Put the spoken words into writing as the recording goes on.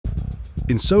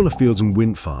In solar fields and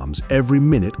wind farms, every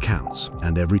minute counts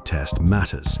and every test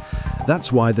matters.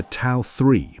 That's why the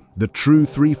TAU3, the true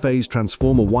three-phase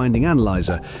transformer winding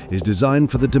analyzer, is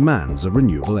designed for the demands of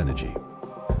renewable energy.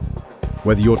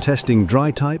 Whether you're testing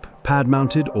dry-type,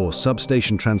 pad-mounted or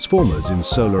substation transformers in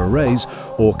solar arrays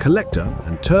or collector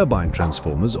and turbine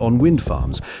transformers on wind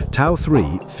farms,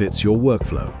 TAU3 fits your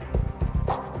workflow.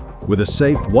 With a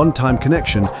safe, one-time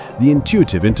connection, the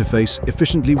intuitive interface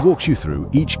efficiently walks you through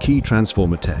each key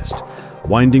transformer test: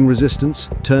 winding resistance,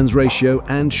 turns ratio,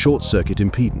 and short-circuit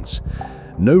impedance.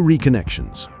 No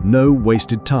reconnections, no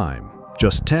wasted time.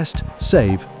 Just test,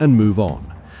 save, and move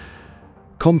on.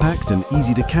 Compact and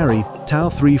easy to carry,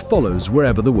 TAU3 follows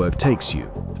wherever the work takes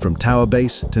you, from tower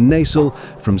base to nacelle,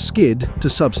 from skid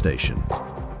to substation.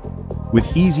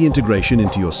 With easy integration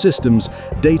into your systems,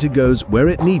 data goes where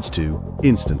it needs to,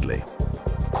 instantly.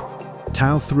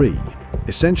 TAU3,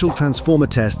 essential transformer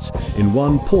tests in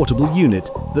one portable unit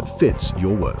that fits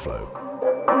your workflow.